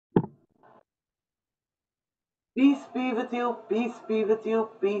Peace be with you, peace be with you,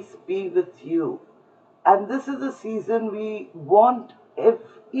 peace be with you. And this is the season we want if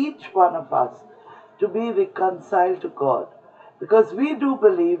each one of us to be reconciled to God because we do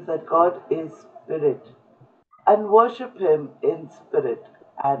believe that God is spirit and worship him in spirit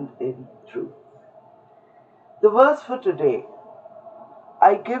and in truth. The verse for today,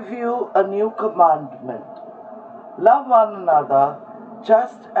 I give you a new commandment. Love one another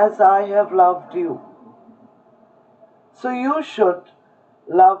just as I have loved you. So you should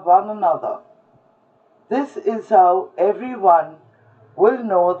love one another. This is how everyone will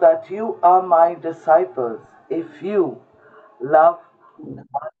know that you are my disciples if you love one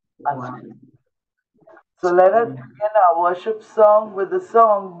another. So let us begin our worship song with the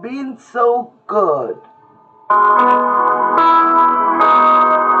song Been So Good.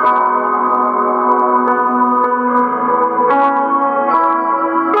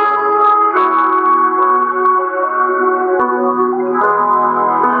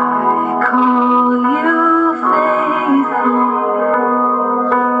 I call you faithful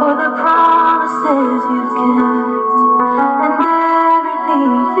for the promises you've kept and every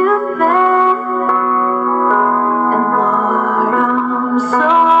need you've met. And Lord, I'm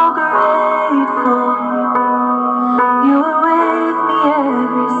so grateful you were with me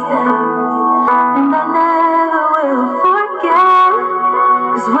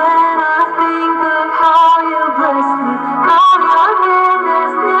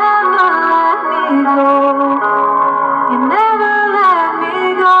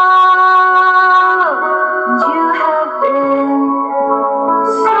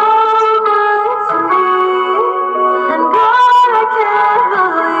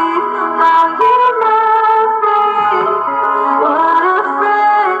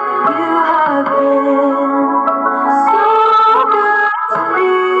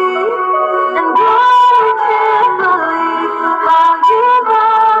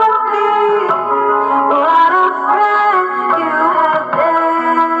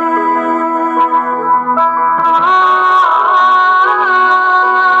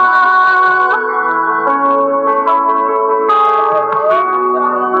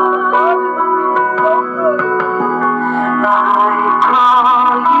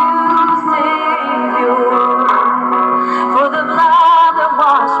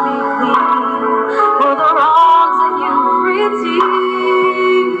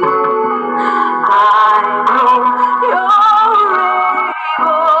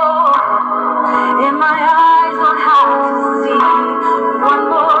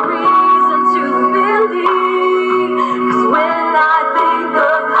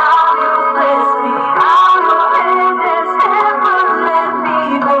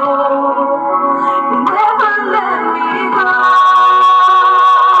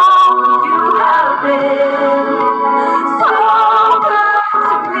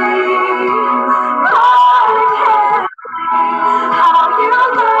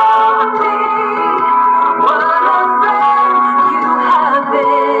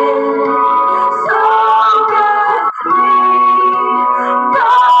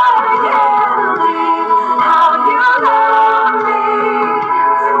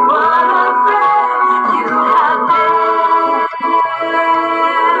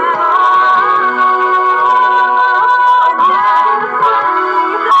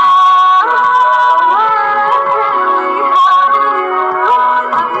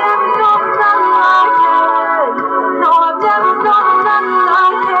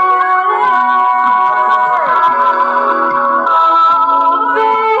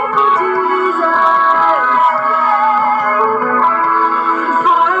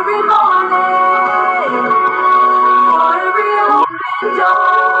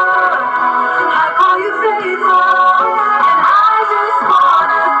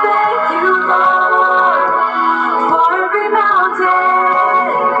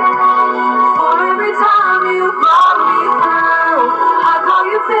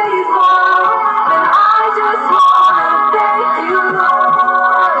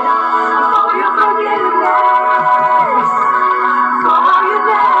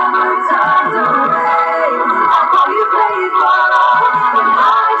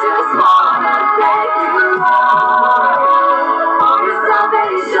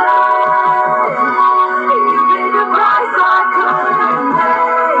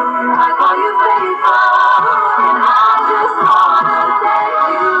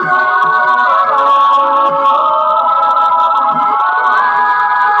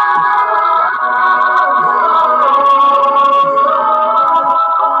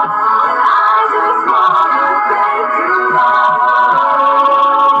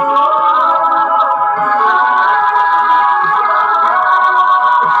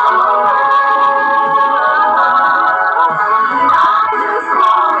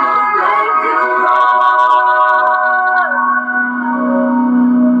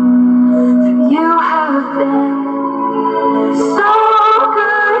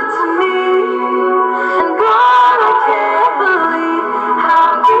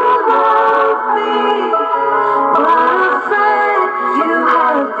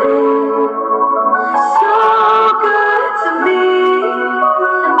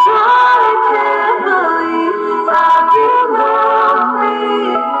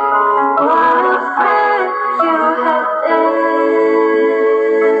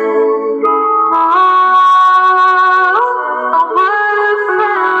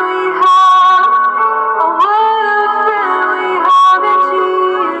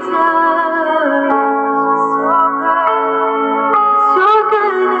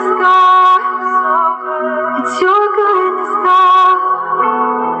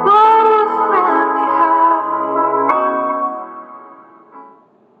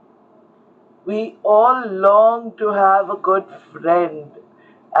long to have a good friend.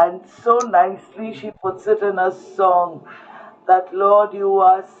 And so nicely she puts it in a song that, Lord, you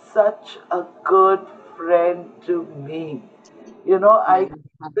are such a good friend to me. You know, I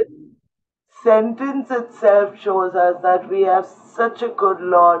Amen. this sentence itself shows us that we have such a good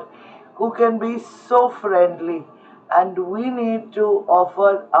Lord who can be so friendly, and we need to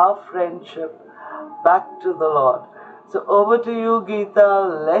offer our friendship back to the Lord. So, over to you,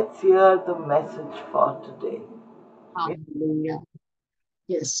 Geeta. Let's hear the message for today. Hallelujah.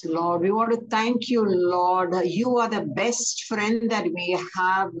 Yes, Lord, we want to thank you, Lord. You are the best friend that we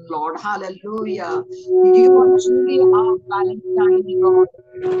have, Lord. Hallelujah. You are truly our Valentine, Lord.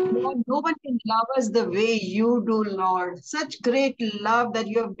 Lord, no one can love us the way you do, Lord. Such great love that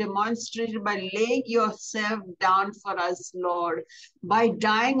you have demonstrated by laying yourself down for us, Lord, by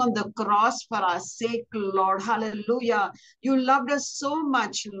dying on the cross for our sake, Lord. Hallelujah. You loved us so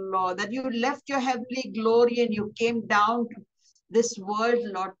much, Lord, that you left your heavenly glory and you came down to this world,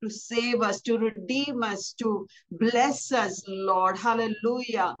 Lord, to save us, to redeem us, to bless us, Lord.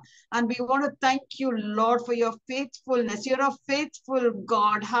 Hallelujah. And we want to thank you, Lord, for your faithfulness. You're a faithful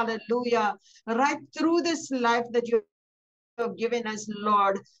God. Hallelujah. Right through this life that you have given us,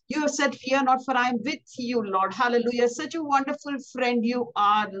 Lord. You have said, fear not, for I am with you, Lord. Hallelujah. Such a wonderful friend you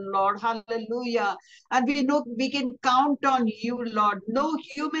are, Lord. Hallelujah. And we know we can count on you, Lord. No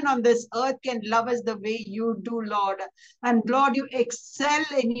human on this earth can love us the way you do, Lord. And Lord, you excel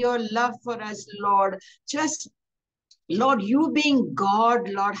in your love for us, Lord. Just Lord, you being God,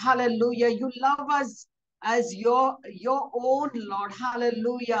 Lord, hallelujah. You love us as your own, Lord,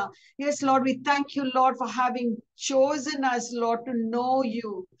 hallelujah. Yes, Lord, we thank you, Lord, for having chosen us, Lord, to know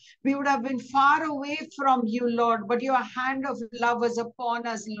you. We would have been far away from you, Lord, but your hand of love was upon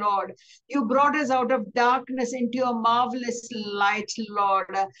us, Lord. You brought us out of darkness into your marvelous light,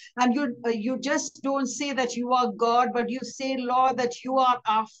 Lord. And you just don't say that you are God, but you say, Lord, that you are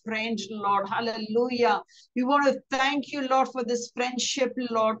our friend, Lord, hallelujah. We want to thank you, Lord, for this friendship,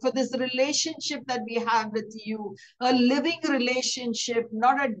 Lord, for this relationship that we have with you, a living relationship,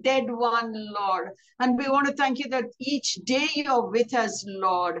 not a dead one, Lord. And we want to thank you that each day you're with us,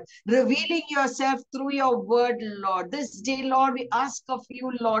 Lord, revealing yourself through your word, Lord. This day, Lord, we ask of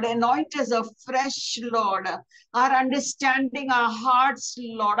you, Lord, anoint us afresh, Lord, our understanding, our hearts,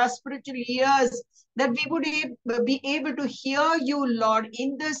 Lord, our spiritual ears, that we would be able to hear you, Lord,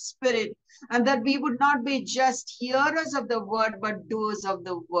 in the spirit, and that we would not be just hearers of the word, but doers of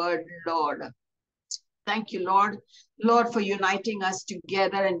the word, Lord. Thank you, Lord. Lord, for uniting us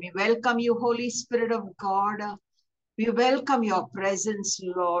together, and we welcome you, Holy Spirit of God. We welcome your presence,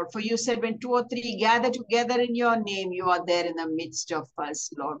 Lord. For you said when two or three gather together in your name, you are there in the midst of us,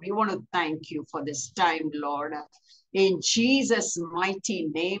 Lord. We want to thank you for this time, Lord. In Jesus' mighty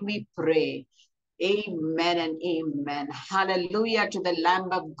name we pray. Amen and amen. Hallelujah to the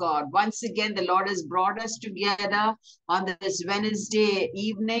Lamb of God. Once again, the Lord has brought us together on this Wednesday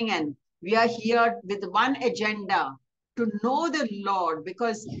evening, and we are here with one agenda: to know the Lord,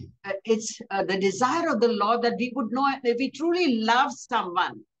 because it's the desire of the Lord that we would know. If we truly love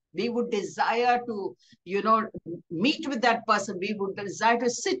someone, we would desire to, meet with that person. We would desire to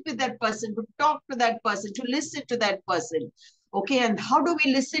sit with that person, to talk to that person, to listen to that person. Okay, and how do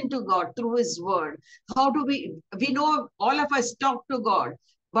we listen to God? Through his word. How do we know all of us talk to God,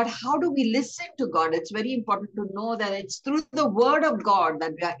 but how do we listen to God? It's very important to know that it's through the word of God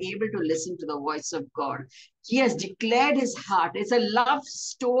that we are able to listen to the voice of God. He has declared his heart. It's a love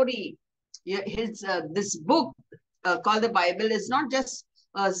story. This book called the Bible is not just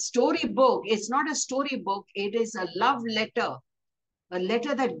a story book. It's not a story book. It is a love letter, a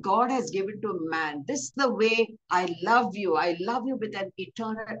letter that God has given to man. This is the way I love you. I love you with an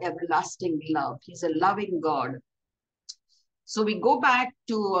eternal, everlasting love. He's a loving God. So we go back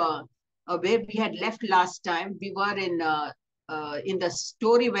to where we had left last time. We were in the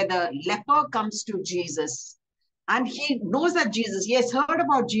story where the leper comes to Jesus, and he knows that Jesus. He has heard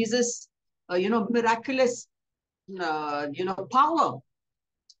about Jesus, miraculous, power,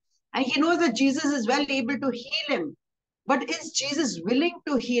 and he knows that Jesus is well able to heal him. But is Jesus willing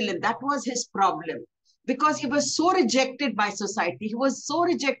to heal him? That was his problem. Because he was so rejected by society. He was so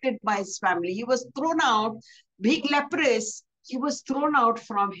rejected by his family. He was thrown out, being leprous, he was thrown out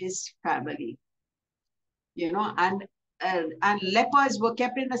from his family. And lepers were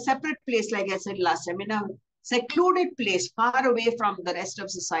kept in a separate place, like I said last time, in a secluded place, far away from the rest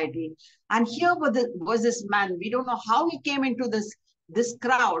of society. And here was this man. We don't know how he came into this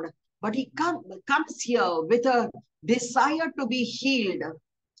crowd, but he comes here with a desire to be healed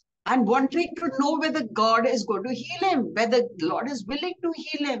and wanting to know whether God is going to heal him, whether the Lord is willing to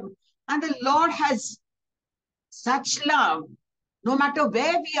heal him. And the Lord has Such love, no matter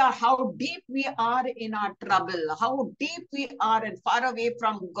where we are, how deep we are in our trouble, how deep we are and far away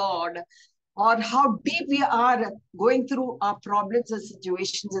from God, or how deep we are going through our problems and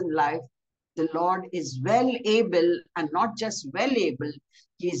situations in life, the Lord is well able, and not just well able,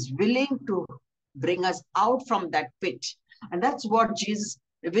 He is willing to bring us out from that pit. And that's what Jesus,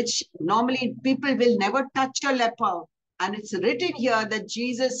 which normally people will never touch a leper. And it's written here that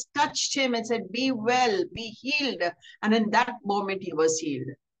Jesus touched him and said, be well, be healed. And in that moment, he was healed.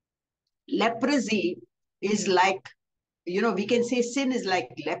 Leprosy is like, we can say sin is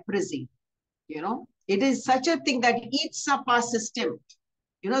like leprosy. It is such a thing that eats up our system.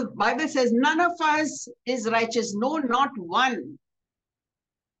 The Bible says, none of us is righteous. No, not one.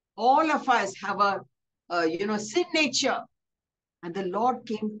 All of us have a sin nature. And the Lord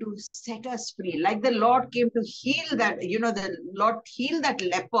came to set us free. Like the Lord came to heal that, the Lord healed that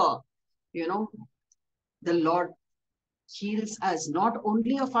leper. The Lord heals us not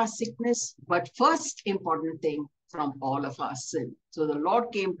only of our sickness, but first important thing, from all of our sin. So the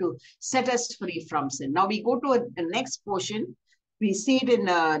Lord came to set us free from sin. Now we go to the next portion. We see it in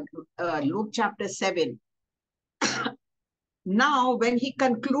Luke chapter 7. Now, when he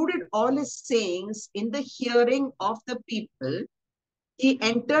concluded all his sayings in the hearing of the people, he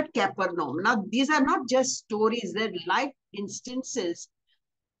entered Capernaum. Now, these are not just stories, they're life instances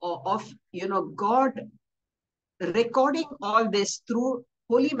of God recording all this through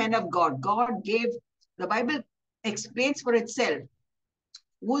holy men of God. God gave, the Bible explains for itself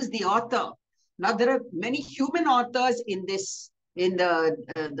who's the author. Now, there are many human authors in the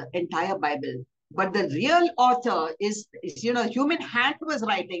entire Bible. But the real author is human hand was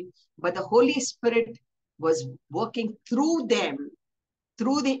writing, but the Holy Spirit was working through them,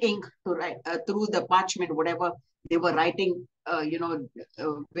 through the ink to write, through the parchment, whatever they were writing,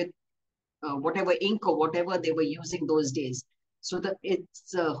 with whatever ink or whatever they were using those days. So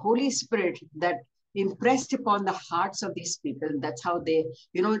it's the Holy Spirit that impressed upon the hearts of these people. That's how they,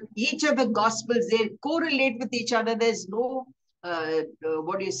 each of the Gospels, they correlate with each other. There's no,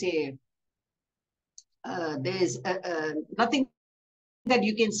 what do you say? There's nothing that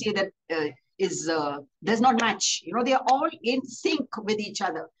you can say that does not match. They are all in sync with each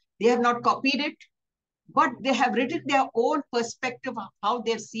other. They have not copied it, but they have written their own perspective of how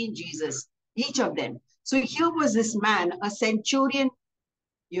they've seen Jesus, each of them. So here was this man, a centurion.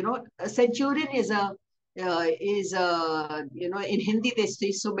 A centurion is in Hindi they say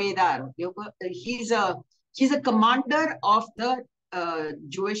subedar. He's a commander of the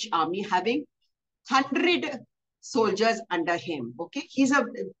Jewish army, having 100 soldiers under him. Okay, he's a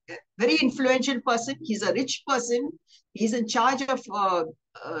very influential person. He's a rich person. He's in charge of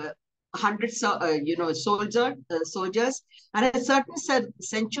 100 soldiers, and a certain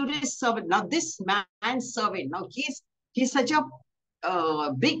centurion servant. Now this man's servant, now he's such a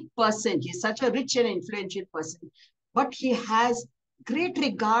big person. He's such a rich and influential person, but he has great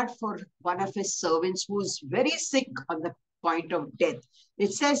regard for one of his servants who's very sick on the point of death.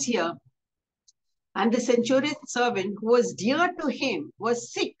 It says here, and the centurion servant, who was dear to him,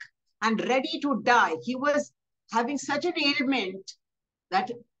 was sick and ready to die. He was having such an ailment that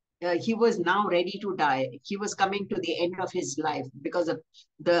he was now ready to die. He was coming to the end of his life because of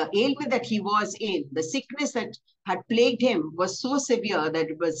the ailment that he was in. The sickness that had plagued him was so severe that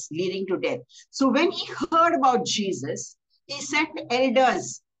it was leading to death. So when he heard about Jesus, he sent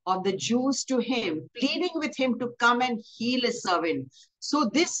elders of the Jews to him, pleading with him to come and heal his servant. So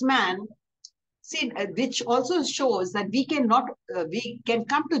this man, which also shows that we can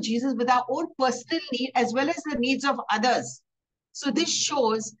come to Jesus with our own personal need as well as the needs of others. So this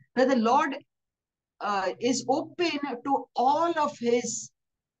shows that the Lord is open to all of his,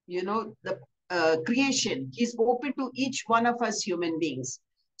 the creation. He's open to each one of us human beings.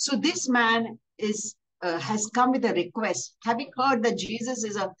 So this man has come with a request. Having heard that Jesus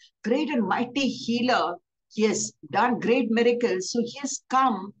is a great and mighty healer, he has done great miracles. So he has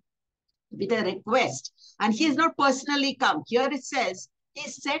come with a request, and he has not personally come. Here it says he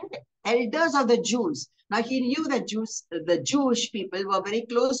sent elders of the Jews. Now he knew that the Jewish people were very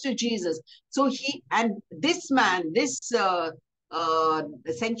close to Jesus. So this man, this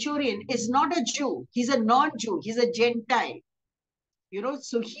centurion, is not a Jew. He's a non-Jew. He's a Gentile.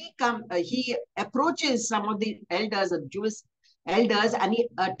 So he approaches some of the elders of Jewish elders, and he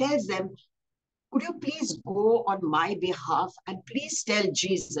tells them, could you please go on my behalf and please tell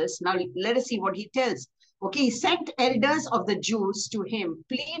Jesus? Now, let us see what he tells. Okay, he sent elders of the Jews to him,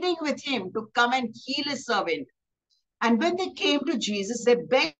 pleading with him to come and heal his servant. And when they came to Jesus, they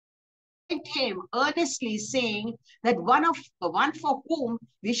begged him earnestly, saying that one for whom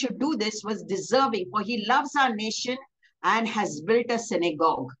we should do this was deserving, for he loves our nation and has built a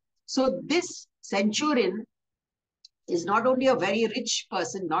synagogue. So this centurion is not only a very rich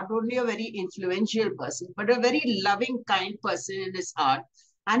person, not only a very influential person, but a very loving, kind person in his heart.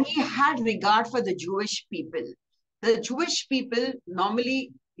 And he had regard for the Jewish people. The Jewish people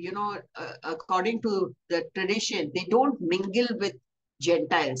normally, according to the tradition, they don't mingle with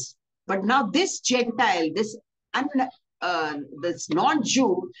Gentiles. But now this Gentile, this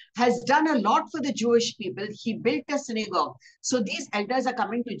non-Jew has done a lot for the Jewish people. He built a synagogue. So these elders are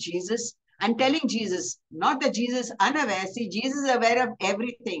coming to Jesus and telling Jesus, not that Jesus is unaware. See, Jesus is aware of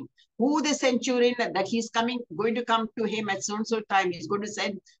everything. Who the centurion that he's going to come to him at so and so time. He's going to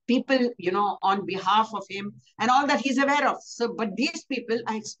send people, on behalf of him and all that he's aware of. So, but these people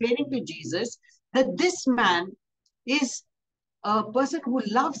are explaining to Jesus that this man is a person who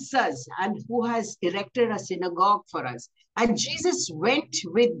loves us and who has erected a synagogue for us. And Jesus went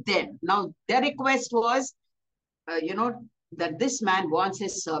with them. Now, their request was, that this man wants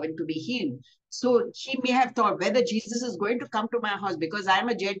his servant to be healed. So he may have thought whether Jesus is going to come to my house because I'm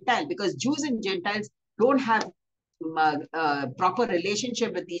a Gentile, because Jews and Gentiles don't have proper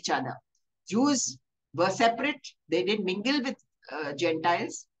relationship with each other. Jews were separate. They didn't mingle with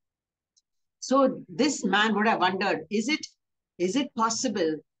Gentiles. So this man would have wondered, is it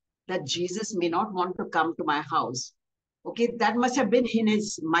possible that Jesus may not want to come to my house? Okay, that must have been in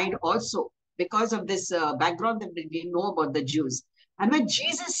his mind also, because of this background that we know about the Jews. And when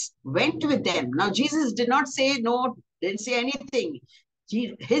Jesus went with them, now Jesus did not say no, didn't say anything.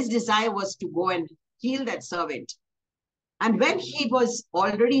 His desire was to go and heal that servant. And when he was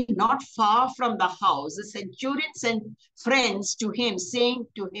already not far from the house, the centurion sent friends to him, saying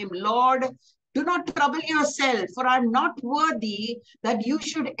to him, Lord, do not trouble yourself, for I'm not worthy that you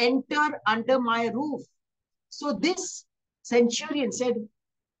should enter under my roof. So this centurion said,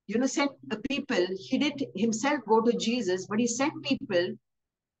 sent people. He didn't himself go to Jesus, but he sent people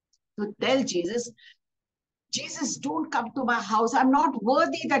to tell Jesus, Jesus, don't come to my house. I'm not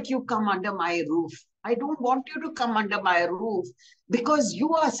worthy that you come under my roof. I don't want you to come under my roof because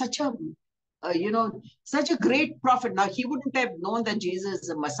you are such a, such a great prophet. Now, he wouldn't have known that Jesus is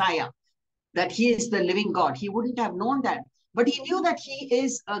a Messiah, that he is the living God. He wouldn't have known that. But he knew that he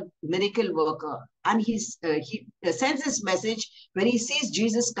is a miracle worker. And he sends this message when he sees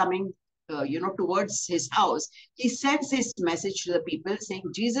Jesus coming, towards his house. He sends this message to the people saying,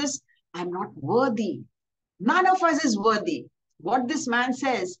 Jesus, I'm not worthy. None of us is worthy. What this man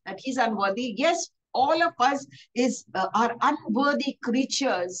says, that he's unworthy. Yes, all of us are unworthy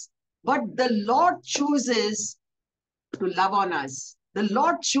creatures, but the Lord chooses to love on us. The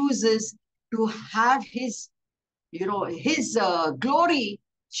Lord chooses to have his glory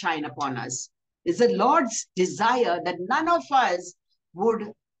shine upon us. It's the Lord's desire that none of us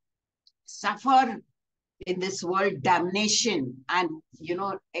would suffer in this world damnation and,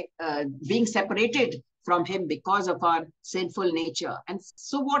 being separated from him because of our sinful nature. And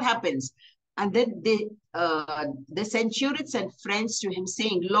so what happens? And then the centurion sent friends to him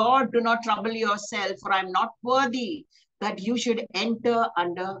saying, Lord, do not trouble yourself, for I'm not worthy that you should enter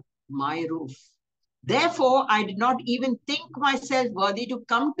under my roof. Therefore, I did not even think myself worthy to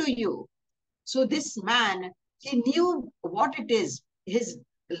come to you. So this man, he knew what it is,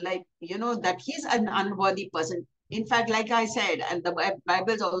 that he's an unworthy person. In fact, like I said, and the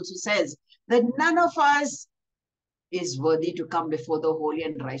Bible also says that none of us is worthy to come before the holy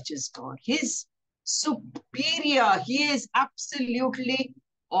and righteous God. He's superior. He is absolutely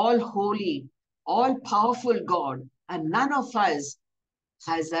all holy, all powerful God. And none of us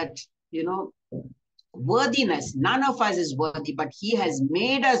has that, worthiness. None of us is worthy, but he has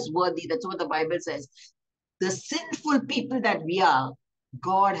made us worthy. That's what the Bible says. The sinful people that we are,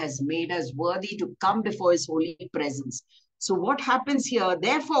 God has made us worthy to come before his holy presence. So what happens here?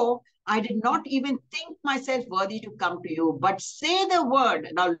 Therefore, I did not even think myself worthy to come to you, but say the word.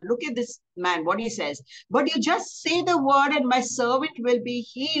 Now look at this man, what he says. But you just say the word and my servant will be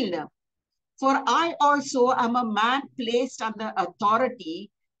healed. For I also am a man placed under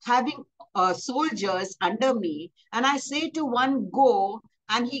authority, having soldiers under me. And I say to one, go,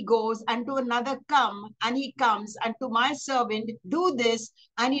 and he goes, and to another, come, and he comes, and to my servant, do this,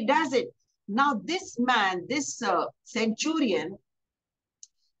 and he does it. Now this man, this centurion,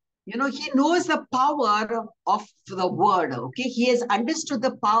 he knows the power of the word, okay? He has understood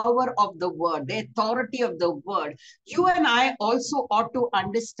the power of the word, the authority of the word. You and I also ought to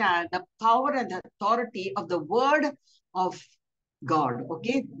understand the power and the authority of the word of God,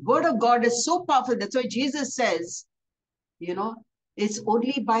 okay? Word of God is so powerful. That's why Jesus says, It's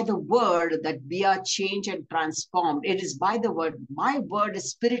only by the word that we are changed and transformed. It is by the word. My word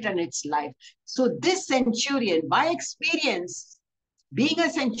is spirit and it's life. So this centurion, by experience, being a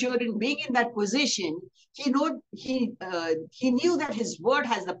centurion, being in that position, he knew that his word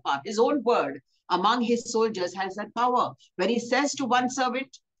has the power. His own word among his soldiers has that power. When he says to one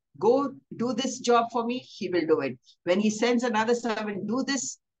servant, "Go do this job for me," he will do it. When he sends another servant, "Do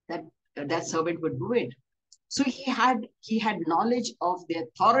this," that servant would do it. So he had knowledge of the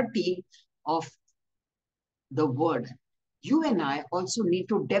authority of the word. You and I also need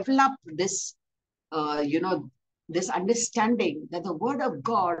to develop this, this understanding that the word of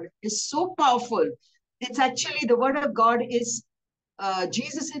God is so powerful. It's actually the word of God is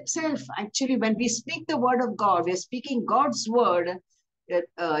Jesus himself. Actually, when we speak the word of God, we're speaking God's word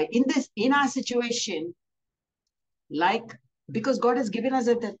in our situation, like, because God has given us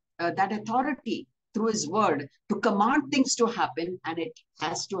that authority through his word to command things to happen, and it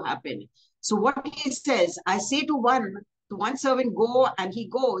has to happen. So what he says, I say to one servant, "Go," and he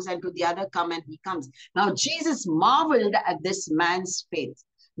goes, and to the other, "Come," and he comes. Now Jesus marveled at this man's faith.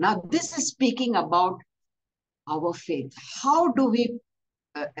 Now this is speaking about our faith. How do we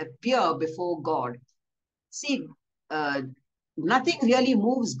appear before God? See, uh, nothing really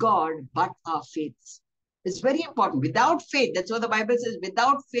moves God but our faith. It's very important. Without faith, that's what the Bible says,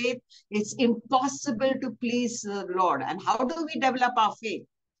 without faith, it's impossible to please the Lord. And how do we develop our faith?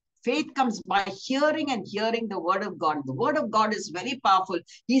 Faith comes by hearing and hearing the word of God. The word of God is very powerful.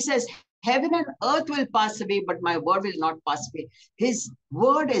 He says, "Heaven and earth will pass away, but my word will not pass away." His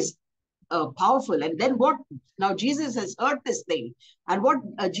word is powerful. And then what? Now Jesus has heard this thing. And what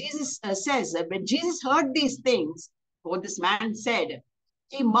Jesus says, when Jesus heard these things, what this man said,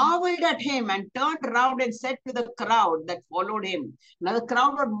 he marveled at him and turned around and said to the crowd that followed him. Now the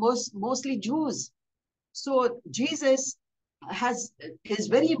crowd were mostly Jews. So Jesus is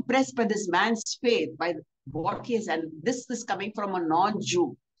very impressed by this man's faith, by what he is, and this is coming from a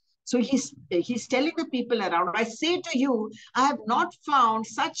non-Jew. So he's telling the people around, "I say to you, I have not found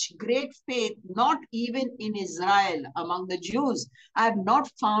such great faith, not even in Israel among the Jews. I have not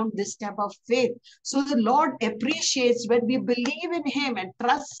found this type of faith." So the Lord appreciates when we believe in him and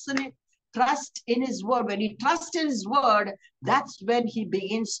trust in his word. When we trust in his word, that's when he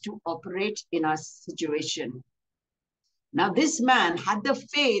begins to operate in our situation. Now, this man had the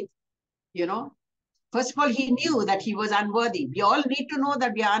faith, you know. First of all, he knew that he was unworthy. We all need to know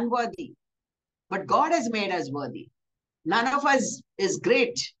that we are unworthy, but God has made us worthy. None of us is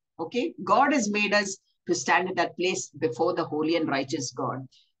great, okay? God has made us to stand in that place before the holy and righteous God.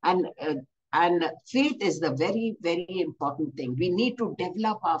 And faith is the very, very important thing. We need to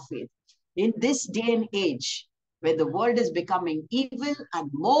develop our faith. In this day and age, where the world is becoming evil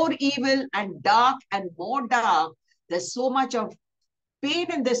and dark and more dark, there's so much of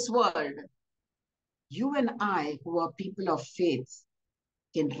pain in this world. You and I, who are people of faith,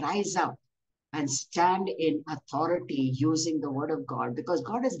 can rise up and stand in authority using the word of God, because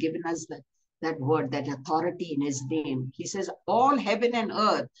God has given us that word, that authority in his name. He says, all heaven and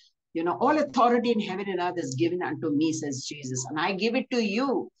earth, all authority in heaven and earth is given unto me, says Jesus, and I give it to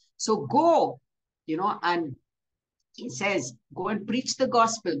you. So go, and he says, go and preach the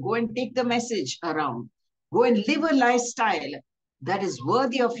gospel, go and take the message around, go and live a lifestyle that is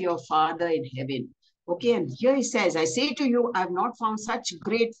worthy of your Father in heaven. Okay, and here he says, I say to you, I have not found such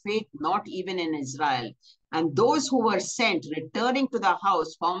great faith, not even in Israel. And those who were sent, returning to the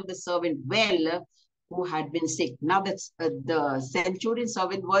house, found the servant well, who had been sick. Now that's the centurion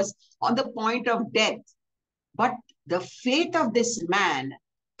servant was on the point of death. But the faith of this man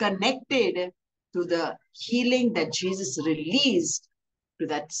connected to the healing that Jesus released to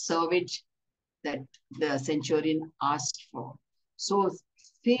that servant that the centurion asked for. So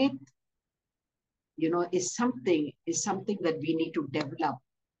faith, is something that we need to develop.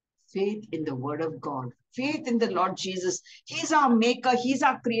 Faith in the word of God, faith in the Lord Jesus. He's our maker, he's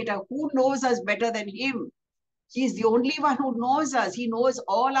our creator. Who knows us better than him? He's the only one who knows us. He knows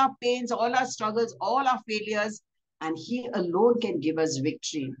all our pains, all our struggles, all our failures, and he alone can give us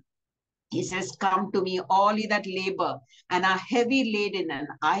victory. He says, come to me, all ye that labor and are heavy laden, and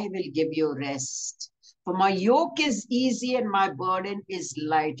I will give you rest. For my yoke is easy and my burden is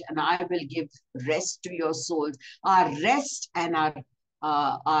light, and I will give rest to your souls. Our rest and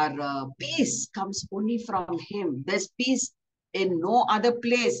our peace comes only from him. There's peace in no other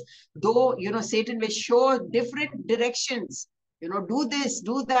place. Though, Satan will show different directions. Do this,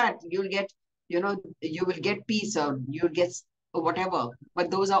 do that. You'll get, you will get peace, or you'll get whatever. But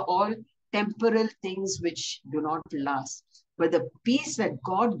those are all temporal things which do not last. But the peace that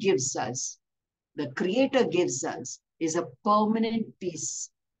God gives us, the Creator gives us, is a permanent peace.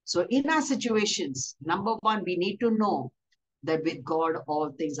 So in our situations, number one, we need to know that with God,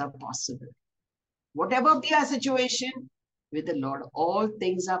 all things are possible. Whatever be our situation, with the Lord, all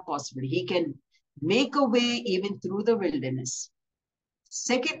things are possible. He can make a way even through the wilderness.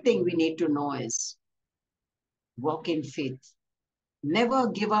 Second thing we need to know is walk in faith. Never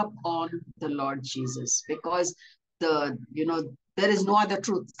give up on the Lord Jesus, because there is no other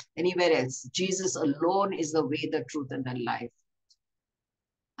truth anywhere else. Jesus alone is the way, the truth, and the life.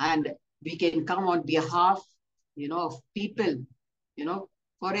 And we can come on behalf, of people,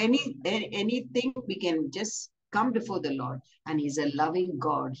 for anything, we can just come before the Lord. And He's a loving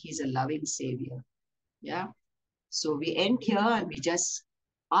God. He's a loving Savior. Yeah. So we end here and we just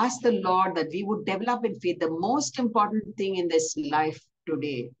ask the Lord that we would develop in faith. The most important thing in this life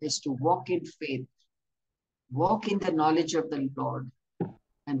today is to walk in faith, walk in the knowledge of the Lord,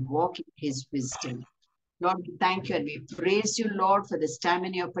 and walk in His wisdom. Lord, we thank you and we praise you, Lord, for this time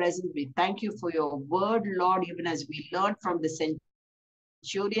in your presence. We thank you for your word, Lord, even as we learned from the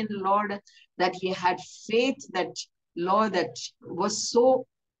Centurion, Lord, that he had faith, that, Lord, that was so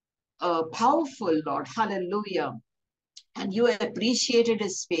powerful, Lord. Hallelujah. And you appreciated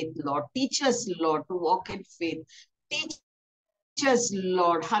his faith, Lord. Teach us, Lord, to walk in faith. Teach us,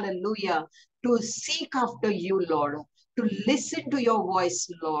 Lord, hallelujah, to seek after you, Lord, to listen to your voice,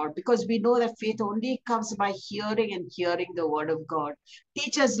 Lord, because we know that faith only comes by hearing and hearing the word of God.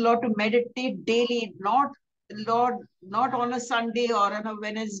 Teach us, Lord, to meditate daily, Lord, not on a Sunday or on a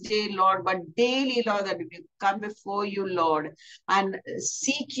Wednesday, Lord, but daily, Lord, that we come before you, Lord, and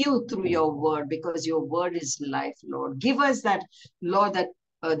seek you through your word, because your word is life, Lord. Give us that, Lord,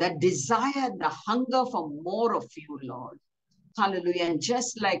 that desire, the hunger for more of you, Lord. Hallelujah. And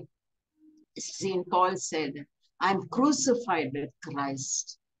just like St. Paul said, I'm crucified with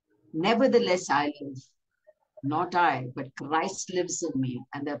Christ. Nevertheless, I live. Not I, but Christ lives in me.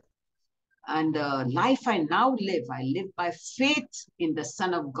 And the life I now live, I live by faith in the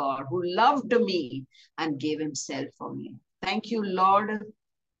Son of God who loved me and gave himself for me. Thank you, Lord,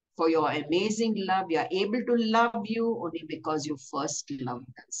 for your amazing love. We are able to love you only because you first loved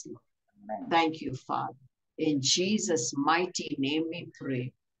us, Lord. Thank you, Father. In Jesus' mighty name we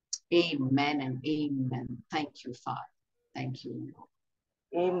pray. Amen and amen. Thank you, Father. Thank you, Lord.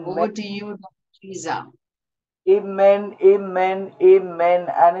 Amen. Over to you, Dr. Lisa. Amen, amen, amen.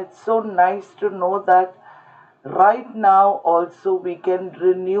 And it's so nice to know that right now also we can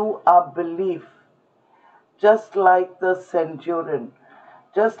renew our belief, just like the centurion.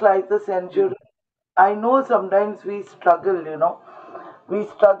 Just like the centurion. I know sometimes we struggle, We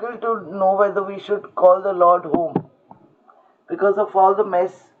struggle to know whether we should call the Lord home because of all the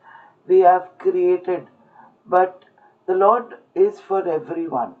mess we have created. But the Lord is for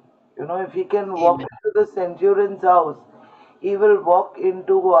everyone. If He can walk Amen. into the centurion's house, He will walk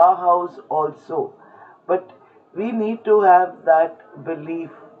into our house also. But we need to have that belief,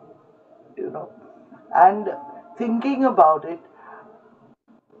 And thinking about it,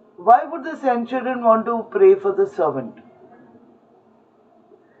 why would the centurion want to pray for the servant?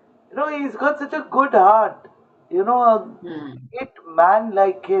 He's got such a good heart. A great man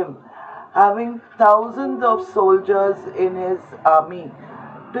like him, having thousands of soldiers in his army,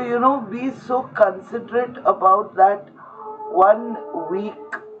 to, be so considerate about that one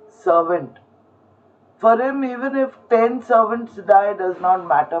weak servant. For him, even if 10 servants die, does not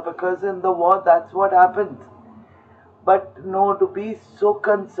matter, because in the war, that's what happens. But no, to be so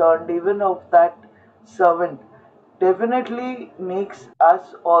concerned even of that servant definitely makes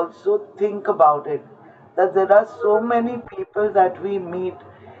us also think about it. That there are so many people that we meet,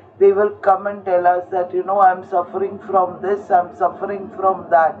 they will come and tell us that, I'm suffering from this, I'm suffering from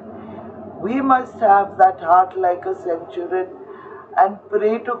that. We must have that heart like a centurion and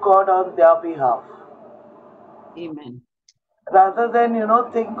pray to God on their behalf. Amen. Rather than,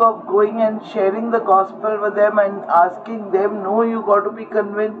 think of going and sharing the gospel with them and asking them, no, you got to be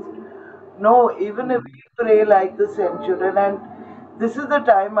convinced. No, even if we pray like the centurion, and this is the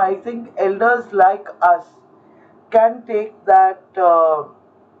time I think elders like us can take that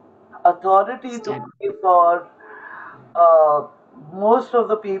authority to Stand. pray for uh, most of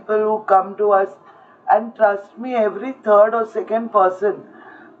the people who come to us. And trust me, every third or second person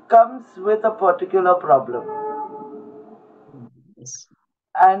comes with a particular problem. Yes.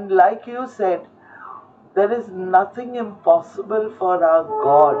 And like you said, there is nothing impossible for our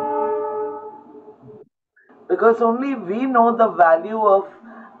God, because only we know the value of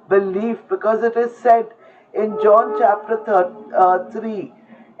belief, because it is said in John chapter 3,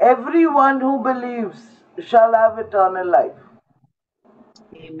 everyone who believes shall have eternal life.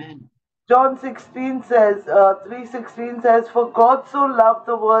 Amen. John 16 says, 3:16 says, "For God so loved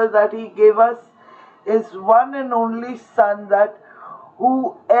the world that he gave us his one and only Son, that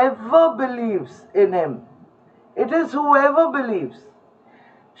whoever believes in him," it is whoever believes,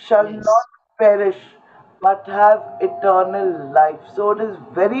 "shall not Yes. perish but have eternal life." So it is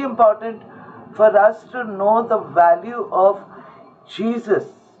very important for us to know the value of Jesus,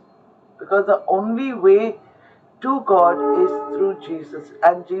 because the only way to God is through Jesus.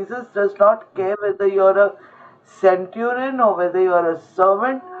 And Jesus does not care whether you're a centurion or whether you're a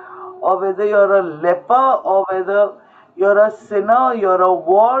servant or whether you're a leper or whether you're a sinner, you're a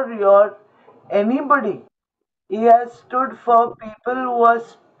warrior, anybody. He has stood for people who are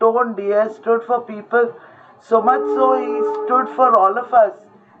stoned. He has stood for people, so much so he stood for all of us,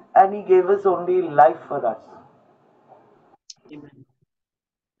 and he gave us only life for us. Amen.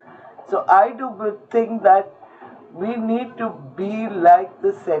 So I do think that we need to be like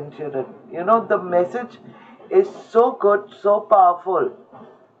the centurion. You know, the message is so good, so powerful,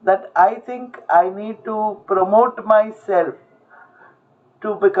 that I think I need to promote myself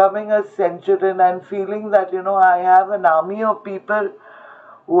to becoming a centurion and feeling that, I have an army of people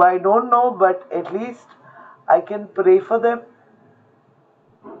who I don't know, but at least I can pray for them.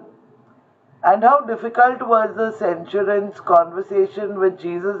 And how difficult was the centurion's conversation with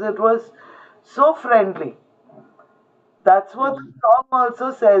Jesus? It was so friendly. That's what the Mm. song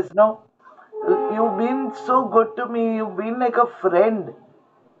also says, no? You've been so good to me, you've been like a friend.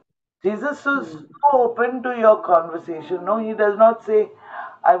 Jesus is so Mm. open to your conversation. No, he does not say,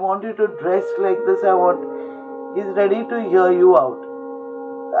 "I want you to dress like this, I want." He's ready to hear you out.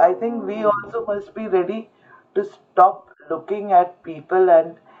 I think we Mm. also must be ready to stop looking at people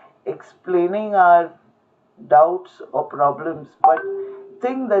and explaining our doubts or problems, but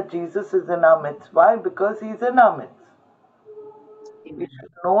think that Jesus is in our midst. Why? Because he's in our midst. You Amen.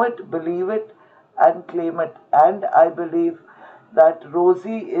 should know it, believe it, and claim it. And I believe that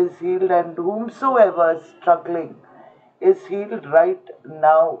Rosie is healed, and whomsoever is struggling is healed right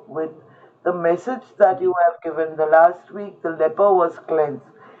now with the message that you have given. The last week, the leper was cleansed.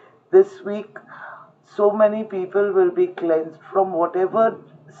 This week, so many people will be cleansed from whatever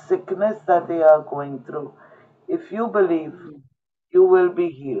sickness that they are going through. If you believe, Mm. you will be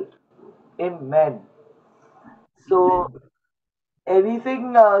healed. Amen. So, Amen.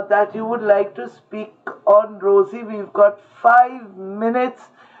 anything that you would like to speak on, Rosie? We've got 5 minutes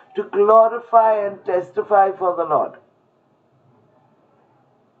to glorify and testify for the Lord.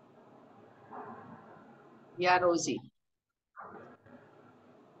 Yeah, Rosie.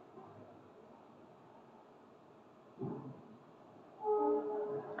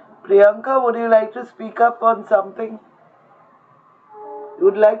 Priyanka, would you like to speak up on something? You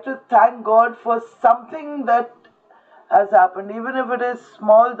would like to thank God for something that has happened, even if it is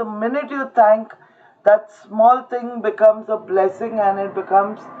small. The minute you thank, that small thing becomes a blessing and it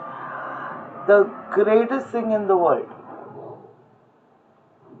becomes the greatest thing in the world.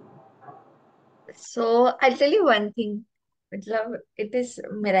 So I'll tell you one thing. It is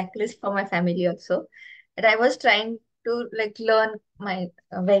miraculous for my family also. That I was trying to like learn my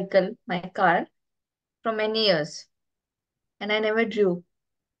vehicle, my car, for many years, and I never drew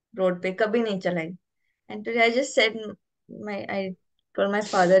road पे कभी नहीं चलाई. And today I just said I told my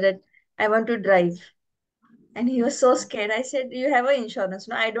father that I want to drive, and he was so scared. I said, "You have a insurance?"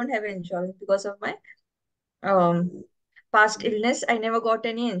 No, I don't have an insurance because of my um past illness. I never got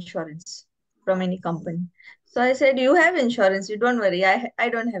any insurance from any company. So I said, "You have insurance. You don't worry. I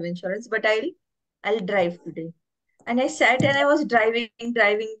don't have insurance, but I'll drive today." And I sat and I was driving,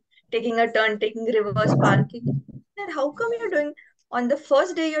 taking a turn, taking reverse, parking. And how come you're doing on the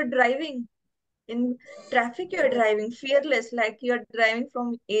first day you're driving in traffic? You're driving fearless, like you're driving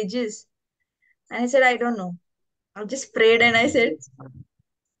from ages. And I said, I don't know. I just prayed and I said, Praise God.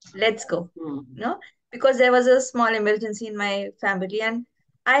 let's go. Mm. No, because there was a small emergency in my family and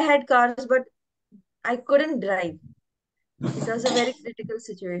I had cars, but I couldn't drive. It was a very critical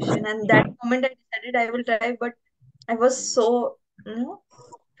situation. And that moment I decided I will drive, but I was so,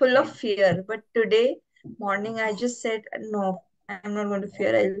 full of fear. But today morning, I just said, no, I'm not going to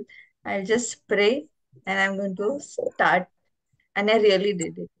fear. I'll just pray and I'm going to start. And I really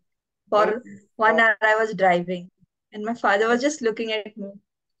did it. For 1 hour, I was driving, and my father was just looking at me.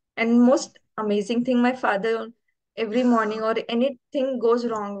 And most amazing thing, my father, every morning or anything goes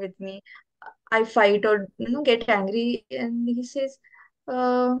wrong with me, I fight or get angry, and he says,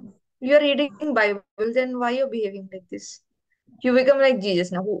 uh, "You're reading Bible, then why you're behaving like this? You become like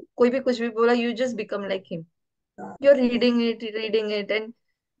Jesus now. कोई भी कुछ भी बोला, you just become like him. You're reading it, and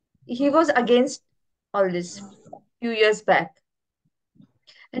he was against all this few years back.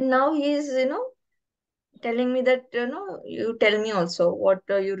 And now he's, telling me that, you tell me also what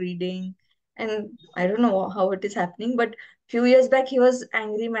are you reading. And I don't know how it is happening, but few years back he was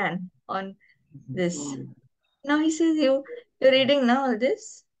angry man on this. Mm. Now he says, you're reading now all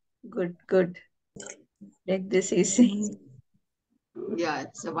this? Good, good. Take this easy. Yeah,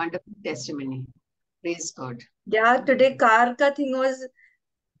 it's a wonderful testimony. Praise God. Yeah, today car ka thing was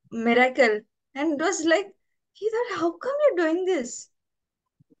miracle. And it was like, he thought, how come you're doing this?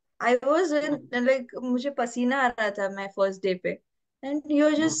 I was in, like, मुझे पसीना आ रहा था my first day पे. And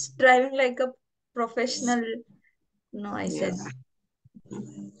you're Mm. just driving like a professional. No, I Yeah. said,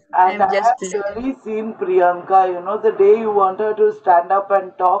 And I'm I just have really seen Priyanka, the day you want her to stand up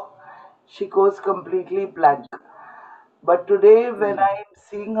and talk, she goes completely blank. But today, when Mm. I'm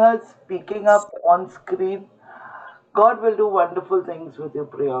seeing her speaking up on screen, God will do wonderful things with you,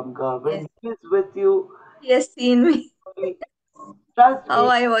 Priyanka. yes. When He is with you, He has seen me trust how me,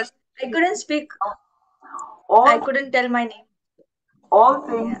 I was. I couldn't speak. I all couldn't tell my name. all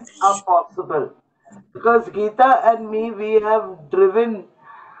things Yeah. are possible. Because Geeta and me, we have driven,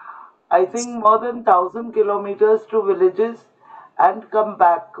 I think, more than 1,000 kilometers to villages and come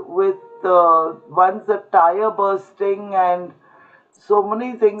back with once the tire bursting and so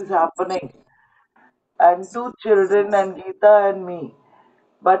many things happening. And two children, and Geeta and me.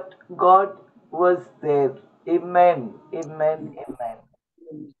 But God was there. Amen. Amen. Amen.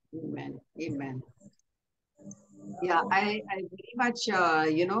 Amen. Amen. Yeah, I very much,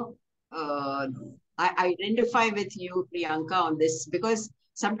 I identify with you, Priyanka, on this because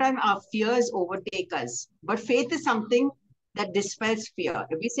sometimes our fears overtake us. But faith is something that dispels fear.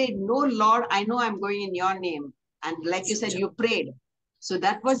 If we say, no, Lord, I know I'm going in your name. And like you said, you prayed. So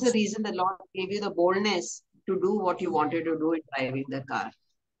that was the reason the Lord gave you the boldness to do what you wanted to do in driving the car.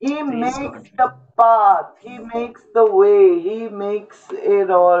 He Praise makes God. the path, He makes the way, He makes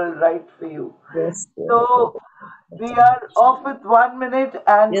it all right for you. Yes, So we are off with 1 minute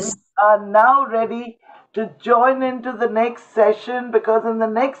and we yes, are now ready to join into the next session because in the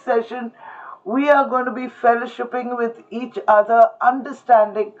next session we are going to be fellowshipping with each other,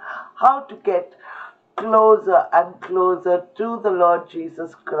 understanding how to get closer and closer to the Lord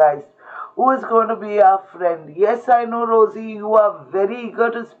Jesus Christ, who is going to be our friend. Yes, I know, Rosie, you are very eager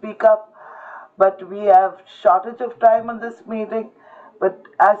to speak up, but we have shortage of time on this meeting. But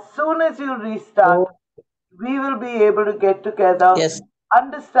as soon as you restart, oh, we will be able to get together, yes,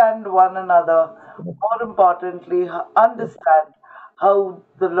 understand one another, more importantly, understand how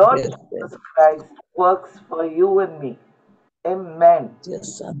the Lord yes, yes, Jesus Christ works for you and me. Amen.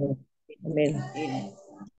 yes, amen. Amen. Amen.